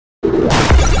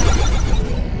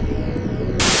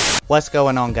What's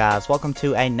going on, guys? Welcome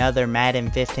to another Madden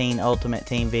 15 Ultimate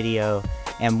Team video,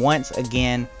 and once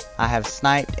again I have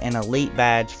sniped an elite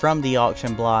badge from the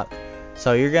auction block.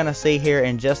 So you're gonna see here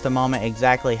in just a moment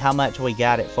exactly how much we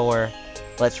got it for.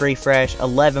 Let's refresh.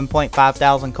 11.5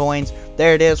 thousand coins.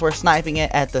 There it is. We're sniping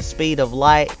it at the speed of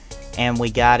light, and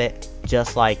we got it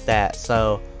just like that.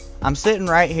 So I'm sitting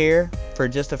right here for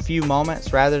just a few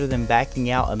moments rather than backing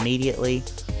out immediately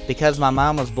because my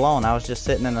mind was blown. I was just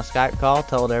sitting in a Skype call,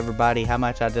 told everybody how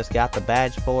much I just got the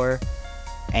badge for,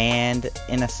 and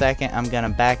in a second I'm gonna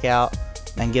back out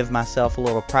and give myself a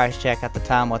little price check at the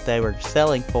time what they were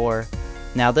selling for.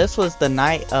 Now this was the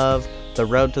night of the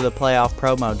Road to the Playoff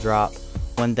promo drop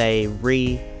when they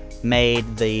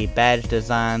remade the badge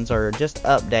designs, or just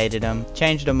updated them,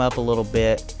 changed them up a little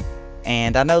bit.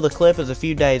 And I know the clip is a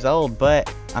few days old,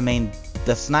 but I mean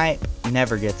the snipe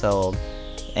never gets old.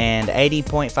 And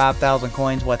 80.5 thousand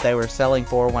coins what they were selling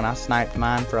for when I sniped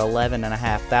mine for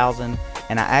 11.5 thousand,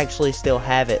 and I actually still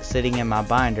have it sitting in my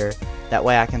binder. That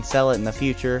way I can sell it in the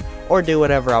future or do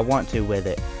whatever I want to with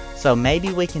it. So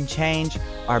maybe we can change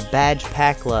our badge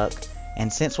pack luck,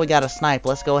 and since we got a snipe,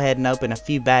 let's go ahead and open a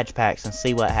few badge packs and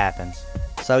see what happens.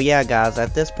 So yeah guys,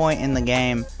 at this point in the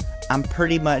game I'm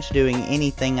pretty much doing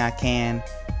anything I can,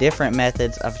 different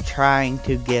methods of trying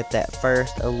to get that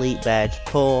first elite badge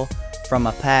pull from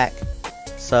a pack.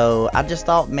 So I just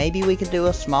thought maybe we could do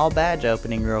a small badge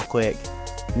opening real quick.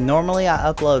 Normally I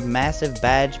upload massive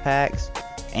badge packs,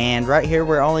 and right here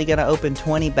we're only gonna open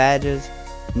 20 badges.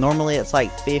 Normally it's like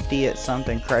 50, it's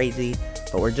something crazy,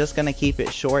 but we're just gonna keep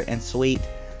it short and sweet.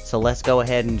 So let's go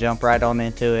ahead and jump right on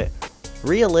into it.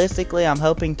 Realistically, I'm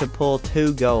hoping to pull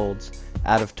 2 golds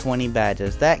out of 20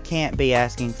 badges. That can't be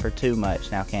asking for too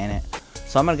much now, can it?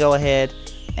 So I'm gonna go ahead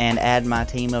and add my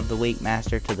Team of the Week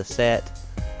master to the set.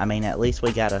 I mean, at least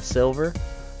we got a silver.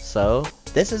 So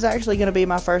this is actually going to be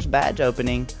my first badge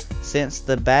opening since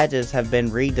the badges have been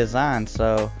redesigned.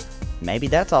 So maybe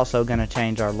that's also going to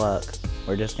change our luck.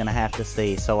 We're just going to have to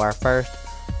see. So our first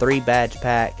 3 badge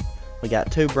pack, we got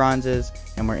 2 bronzes,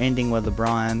 and we're ending with a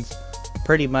bronze.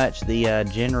 Pretty much the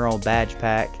general badge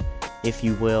pack, if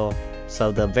you will.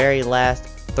 So the very last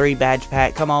 3 badge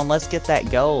pack, come on, let's get that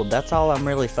gold. That's all I'm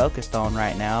really focused on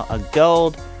right now, a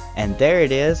gold, and there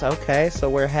it is. Okay, so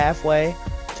we're halfway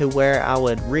to where I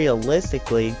would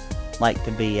realistically like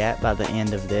to be at by the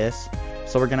end of this.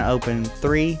 So we're gonna open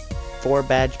 4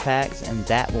 badge packs, and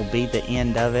that will be the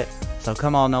end of it. So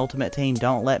come on, Ultimate Team,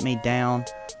 don't let me down.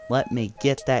 Let me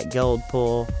get that gold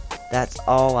pull. That's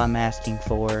all I'm asking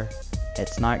for.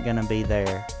 It's not gonna be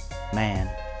there, man.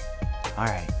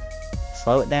 Alright,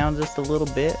 slow it down just a little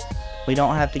bit. We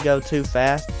don't have to go too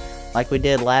fast like we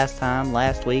did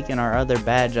last week in our other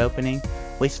badge opening.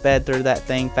 We sped through that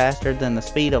thing faster than the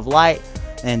speed of light,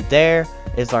 and there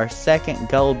is our second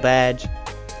gold badge.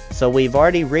 So we've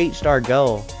already reached our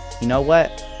goal. You know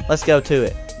what? Let's go to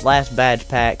it. Last badge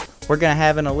pack. We're gonna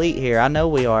have an elite here. I know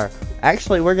we are.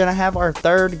 Actually, we're gonna have our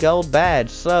 3rd gold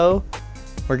badge. So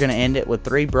we're gonna end it with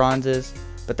 3 bronzes.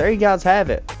 But there you guys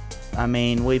have it. I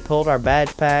mean, we pulled our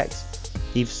badge packs.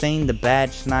 You've seen the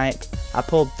badge snipe. I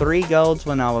pulled 3 golds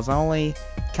when I was only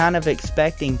kind of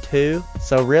expecting 2.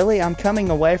 So really, I'm coming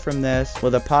away from this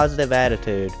with a positive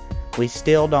attitude. We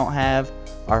still don't have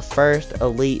our first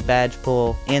elite badge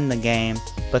pull in the game,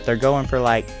 but they're going for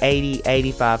like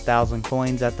 85 thousand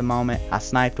coins at the moment. I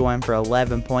sniped one for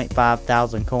 11.5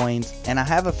 thousand coins, and I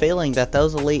have a feeling that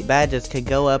those elite badges could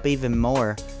go up even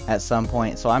more at some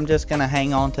point. So I'm just gonna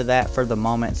hang on to that for the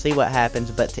moment, see what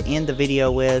happens. But to end the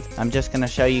video with, I'm just gonna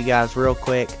show you guys real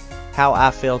quick how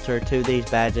I filter to these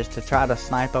badges to try to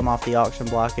snipe them off the auction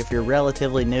block. If you're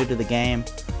relatively new to the game,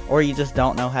 or you just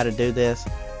don't know how to do this,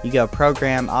 you go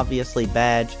program, obviously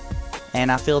badge,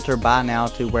 and I filter by now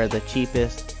to where the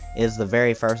cheapest is the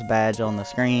very first badge on the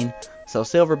screen. So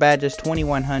silver badge is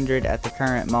 2100 at the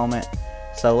current moment.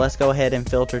 So let's go ahead and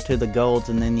filter to the golds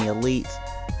and then the elites.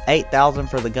 8,000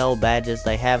 for the gold badges.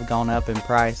 They have gone up in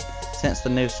price since the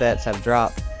new sets have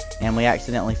dropped, and we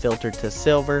accidentally filtered to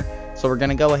silver. So we're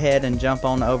gonna go ahead and jump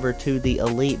on over to the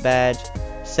elite badge.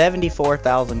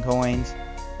 74,000 coins,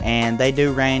 and they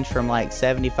do range from like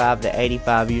 75 to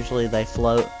 85. Usually they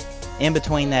float in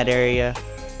between that area.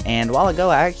 And a while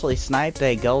ago I actually sniped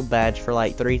a gold badge for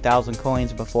like 3,000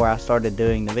 coins before I started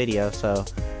doing the video, so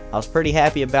I was pretty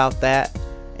happy about that.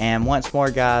 And once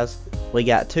more guys, we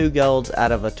got 2 golds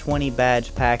out of a 20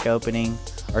 badge pack opening,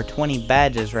 or 20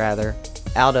 badges rather,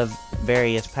 out of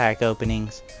various pack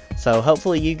openings. So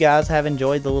hopefully you guys have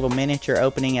enjoyed the little miniature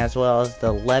opening as well as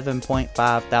the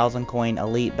 11.5 thousand coin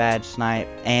elite badge snipe.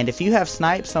 And if you have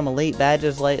sniped some elite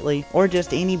badges lately, or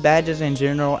just any badges in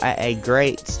general at a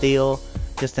great steal,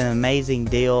 just an amazing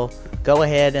deal, go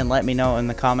ahead and let me know in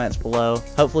the comments below.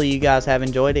 Hopefully you guys have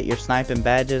enjoyed it. You're sniping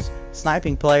badges,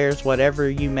 sniping players, whatever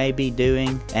you may be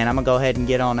doing. And I'm gonna go ahead and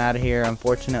get on out of here.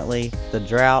 Unfortunately, the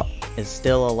drought is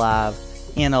still alive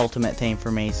in Ultimate Team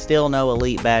for me. Still no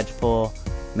elite badge pull.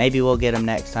 Maybe we'll get them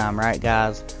next time, right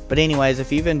guys? But anyways,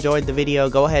 if you've enjoyed the video,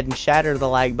 go ahead and shatter the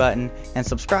like button and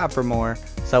subscribe for more.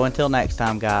 So until next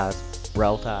time guys,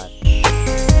 roll tide.